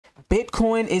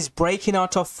Bitcoin is breaking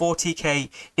out of 40k.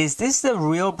 Is this the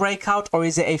real breakout or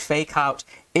is it a fake out?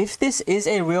 If this is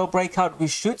a real breakout, we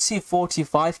should see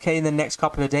 45k in the next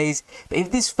couple of days. But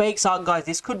if this fakes out, guys,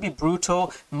 this could be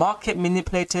brutal. Market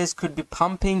manipulators could be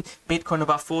pumping Bitcoin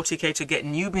about 40k to get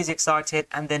newbies excited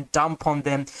and then dump on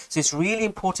them. So it's really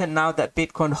important now that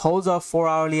Bitcoin holds our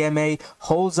 4-hourly MA,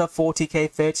 holds our 40k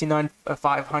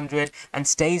 39,500 and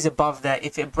stays above there.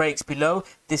 If it breaks below,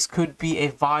 this could be a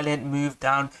violent move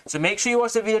down. So make sure you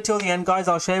watch the video till the end, guys.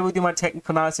 I'll share with you my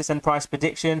technical analysis and price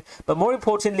prediction. But more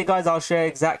importantly, guys, I'll share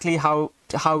exactly how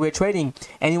we're trading.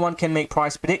 Anyone can make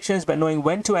price predictions, but knowing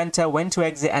when to enter, when to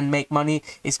exit and make money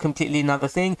is completely another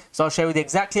thing. So I'll share with you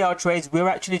exactly our trades. We're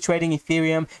actually trading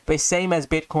Ethereum, but same as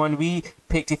Bitcoin, we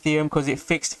picked Ethereum because it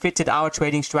fitted our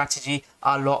trading strategy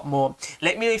a lot more.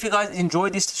 Let me know if you guys enjoy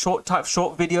these short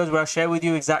videos where I share with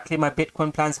you exactly my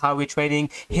Bitcoin plans, how we're trading.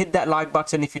 Hit that like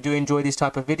button if you do enjoy this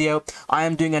type of video. I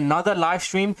am doing another live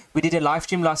stream. We did a live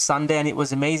stream last Sunday and it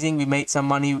was amazing. We made some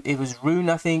money. It was Rune,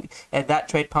 I think. That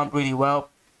trade pumped really well.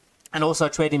 And also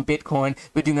trading Bitcoin.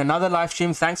 We're doing another live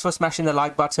stream. Thanks for smashing the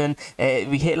like button.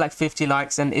 We hit like 50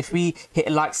 likes, and if we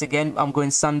hit likes again, I'm going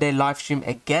Sunday live stream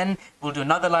again. We'll do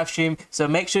another live stream. So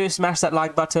make sure you smash that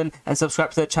like button and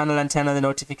subscribe to the channel and turn on the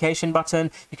notification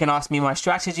button. You can ask me my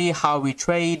strategy, how we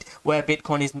trade, where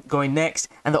Bitcoin is going next,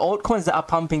 and the altcoins that are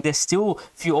pumping. There's still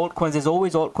few altcoins. There's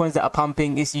always altcoins that are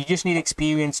pumping. You just need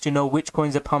experience to know which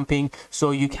coins are pumping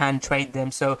so you can trade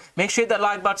them. So make sure you hit that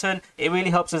like button. It really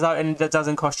helps us out and that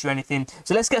doesn't cost you anything.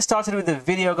 So let's get started with the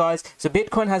video, guys. So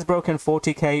Bitcoin has broken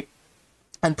 40k.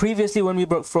 And previously when we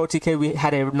broke 40k, we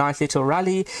had a nice little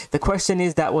rally. The question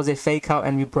is, that was a fake out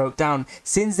and we broke down.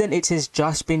 Since then, it has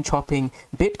just been chopping.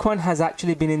 Bitcoin has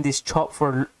actually been in this chop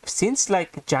since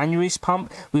like January's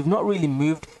pump. We've not really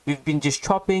moved. We've been just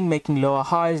chopping, making lower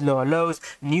highs, lower lows.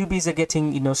 Newbies are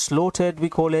getting, slaughtered, we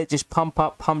call it. Just pump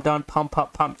up, pump down, pump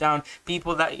up, pump down.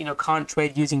 People that, can't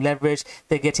trade using leverage,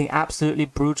 they're getting absolutely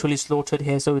brutally slaughtered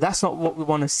here. So that's not what we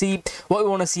want to see. What we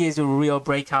want to see is a real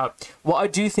breakout. What I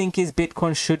do think is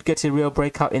Bitcoin should get a real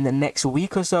breakout in the next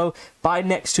week or so. By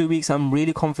next 2 weeks, I'm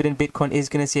really confident Bitcoin is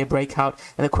going to see a breakout.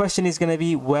 And the question is going to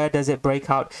be, where does it break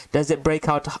out? Does it break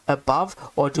out above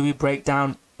or do we break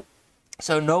down?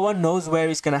 So no one knows where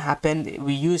it's going to happen.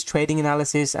 We use trading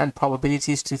analysis and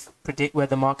probabilities to predict where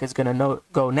the market is going to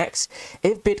go next.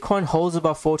 If Bitcoin holds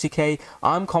above 40k,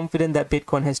 I'm confident that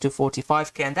Bitcoin heads to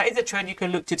 45k, and that is a trade you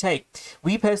can look to take.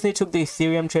 We personally took the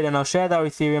Ethereum trade, and I'll share that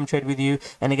Ethereum trade with you.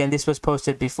 And again, this was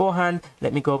posted beforehand.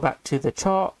 Let me go back to the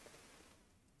chart.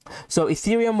 So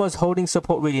Ethereum was holding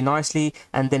support really nicely,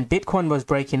 and then Bitcoin was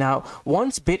breaking out.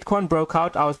 Once Bitcoin broke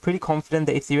out, I was pretty confident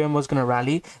that Ethereum was going to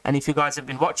rally. And if you guys have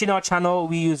been watching our channel,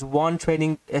 we use one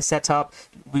trading setup.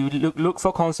 We look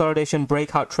for consolidation,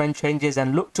 breakout, trend changes,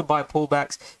 and look to buy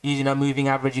pullbacks using a moving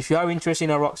average. If you are interested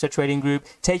in our Rocko trading group,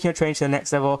 taking your trade to the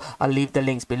next level, I'll leave the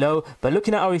links below. But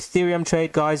looking at our Ethereum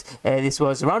trade, guys, this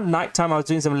was around nighttime. I was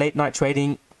doing some late night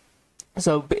trading.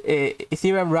 So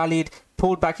Ethereum rallied,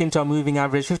 pulled back into a moving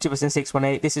average, 50%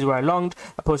 618. This is where I longed.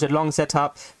 I posted long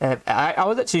setup. I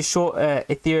was actually short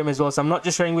Ethereum as well, so I'm not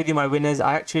just sharing with you my winners.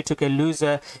 I actually took a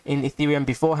loser in Ethereum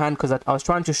beforehand because I was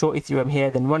trying to short Ethereum here.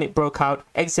 Then when it broke out,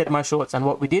 exited my shorts, and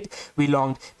what we did, we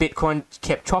longed. Bitcoin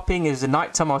kept chopping. It was the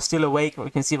night time. I was still awake. You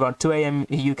can see around 2 a.m.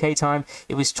 UK time.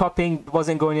 It was chopping,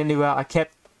 wasn't going anywhere. I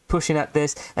kept pushing at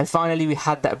this, and finally we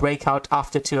had that breakout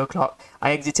after 2 o'clock.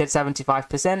 I exited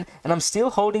 75%, and I'm still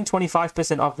holding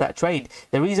 25% of that trade.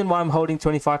 The reason why I'm holding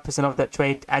 25% of that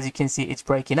trade, as you can see, it's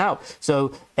breaking out.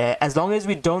 So as long as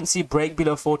we don't see break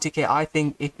below 40k, I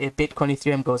think if Bitcoin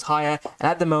Ethereum goes higher, and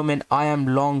at the moment I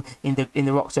am long in the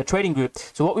Rocko trading group.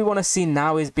 So what we want to see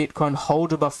now is Bitcoin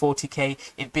hold above 40k.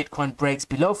 If Bitcoin breaks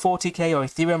below 40k or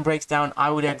Ethereum breaks down, I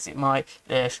would exit my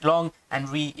long and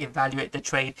re-evaluate the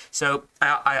trade. So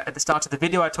at the start of the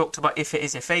video, I talked about if it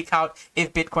is a fake out,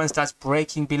 if Bitcoin starts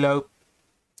breaking below,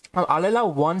 I'll allow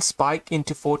one spike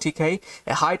into 40k.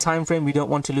 A high time frame, we don't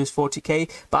want to lose 40k,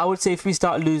 but I would say if we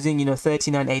start losing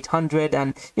 39,800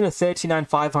 and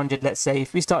 39,500, let's say,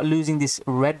 if we start losing this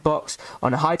red box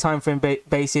on a high time frame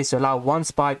basis, allow one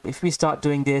spike. If we start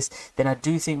doing this, then I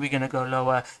do think we're going to go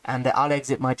lower, and I'll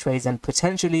exit my trades and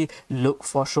potentially look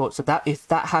for short. So that if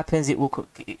that happens, it will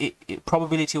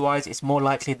probability wise, it's more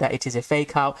likely that it is a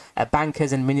fake out.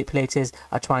 Bankers and manipulators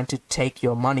are trying to take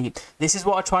your money. This is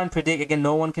what I try and predict. Again,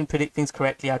 no one can can predict things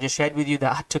correctly. I just shared with you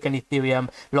that I took an Ethereum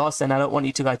loss, and I don't want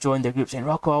you to guys join the group saying,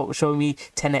 Rocko, show me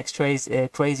 10x trades,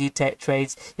 crazy tech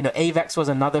trades. You know, AVAX was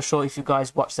another short. If you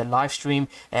guys watch the live stream,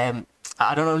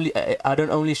 I don't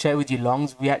only share with you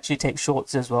longs, we actually take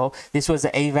shorts as well. This was the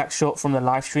AVAX short from the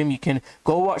live stream. You can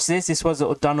go watch this. This was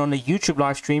done on a YouTube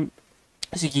live stream,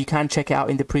 so you can check it out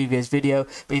in the previous video.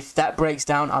 But if that breaks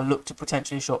down, I'll look to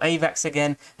potentially short AVAX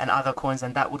again and other coins,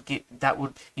 and that would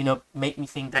you know, make me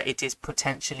think that it is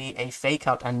potentially a fake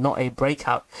out and not a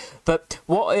breakout. But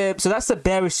what so that's the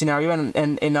bearish scenario,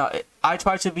 and I'll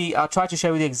try to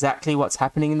share with you exactly what's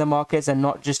happening in the markets and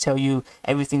not just tell you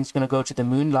everything's going to go to the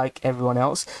moon like everyone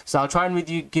else. So I'll try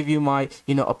and give you my,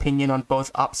 you know, opinion on both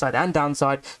upside and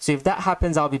downside. So if that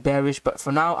happens, I'll be bearish, but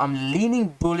for now I'm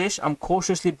leaning bullish. I'm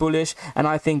cautiously bullish, and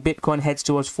I think Bitcoin heads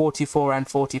towards 44 and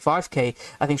 45k.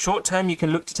 I think short term you can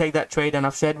look to take that trade, and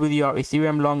I've shared with you our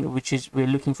Ethereum long, which is we're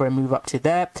looking for a move up to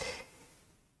there.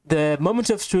 The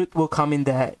moment of truth will come in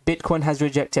there. Bitcoin has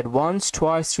rejected once,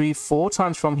 twice, 3, 4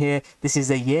 times from here. This is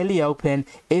a yearly open.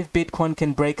 If Bitcoin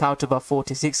can break out above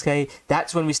 46k,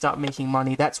 that's when we start making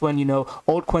money. That's when, you know,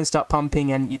 altcoins start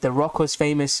pumping, and the Rocko's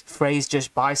famous phrase,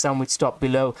 just buy some with stop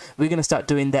below. We're going to start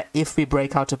doing that if we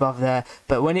break out above there.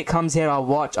 But when it comes here, I'll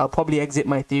watch. I'll probably exit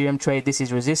my Ethereum trade. This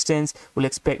is resistance. We'll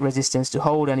expect resistance to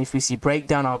hold, and if we see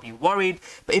breakdown, I'll be worried.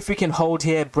 But if we can hold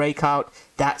here, break out,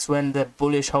 that's when the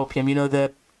bullish hopium, you know,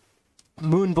 the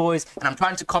Moon Boys, and I'm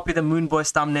trying to copy the Moon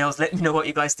Boys thumbnails. Let me know what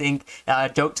you guys think. I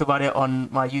joked about it on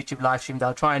my YouTube live stream.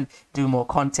 I'll try and do more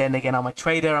content. Again, I'm a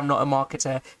trader, I'm not a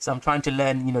marketer, so I'm trying to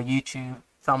learn, you know, YouTube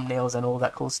thumbnails and all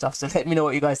that cool stuff. So let me know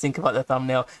what you guys think about the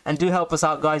thumbnail, and do help us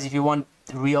out, guys. If you want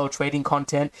real trading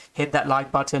content, hit that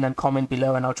like button and comment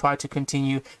below, and I'll try to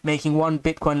continue making one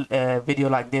Bitcoin video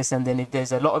like this. And then if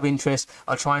there's a lot of interest,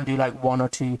 I'll try and do like 1 or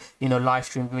 2, you know, live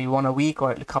streams, maybe 1 a week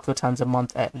or a couple of times a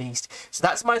month at least. So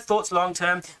that's my thoughts long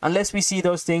term. Unless we see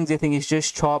those things, I think it's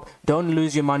just chop. Don't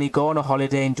lose your money. Go on a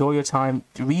holiday, enjoy your time,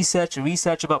 research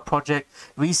about project,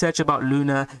 research about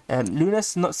Luna. Luna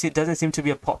doesn't seem to be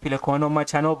a popular coin on my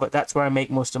channel, but that's where I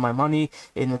make most of my money.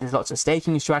 You know, there's lots of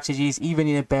staking strategies, even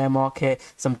in a bear market,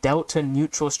 some delta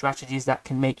neutral strategies that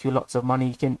can make you lots of money.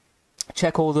 You can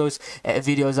check all those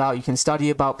videos out. You can study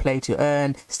about play to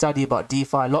earn, study about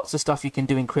DeFi, lots of stuff you can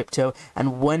do in crypto.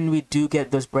 And when we do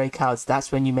get those breakouts,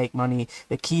 that's when you make money.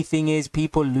 The key thing is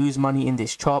people lose money in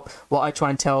this chop. What I try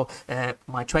and tell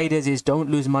my traders is don't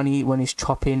lose money when it's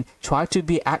chopping. Try to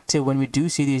be active when we do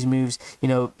see these moves. You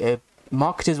know,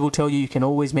 marketers will tell you can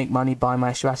always make money by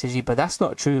my strategy, but that's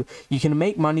not true. You can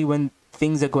make money when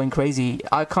things are going crazy.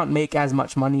 I can't make as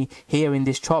much money here in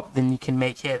this chop than you can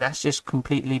make here. That's just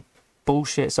completely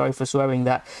bullshit. Sorry for swearing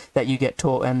that you get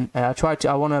taught. And I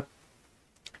want to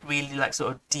really like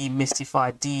sort of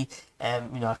demystify,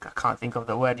 you know, I can't think of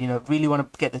the word, you know, really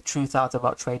want to get the truth out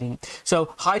about trading.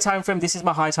 So high time frame, this is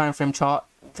my high time frame chart.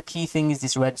 The key thing is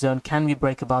this red zone. Can we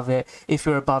break above it? If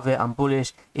we're above it, I'm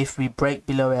bullish. If we break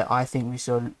below it, I think we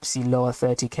shall see lower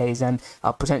 30Ks, and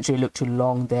I'll potentially look to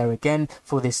long there again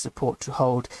for this support to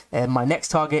hold. My next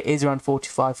target is around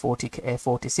 45,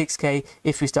 46K.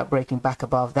 If we start breaking back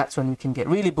above, that's when we can get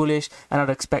really bullish, and I'd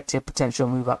expect a potential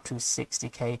move up to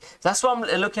 60K. So that's what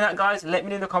I'm looking at, guys. Let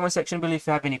me know in the comment section below if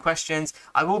you have any questions.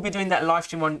 I will be doing that live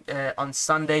stream on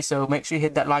Sunday, so make sure you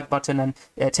hit that like button and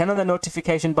turn on the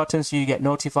notification button so you get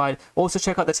notified. Also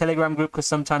check out the Telegram group, because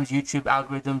sometimes YouTube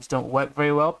algorithms don't work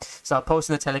very well, so I'll post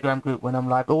in the Telegram group when I'm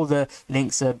live. All the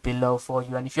links are below for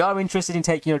you, and if you are interested in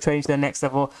taking your trading to the next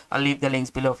level, I'll leave the links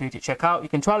below for you to check out. You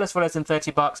can trial us for less than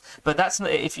 $30, but that's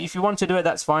not, if you want to do it,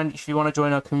 that's fine. If you want to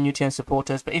join our community and support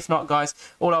us, but if not, guys,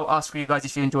 all I'll ask for you guys,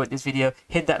 if you enjoyed this video,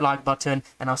 hit that like button,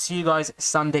 and I'll see you guys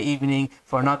Sunday evening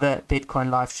for another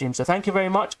Bitcoin live stream. So thank you very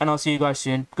much, and I'll see you guys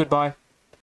soon. Goodbye.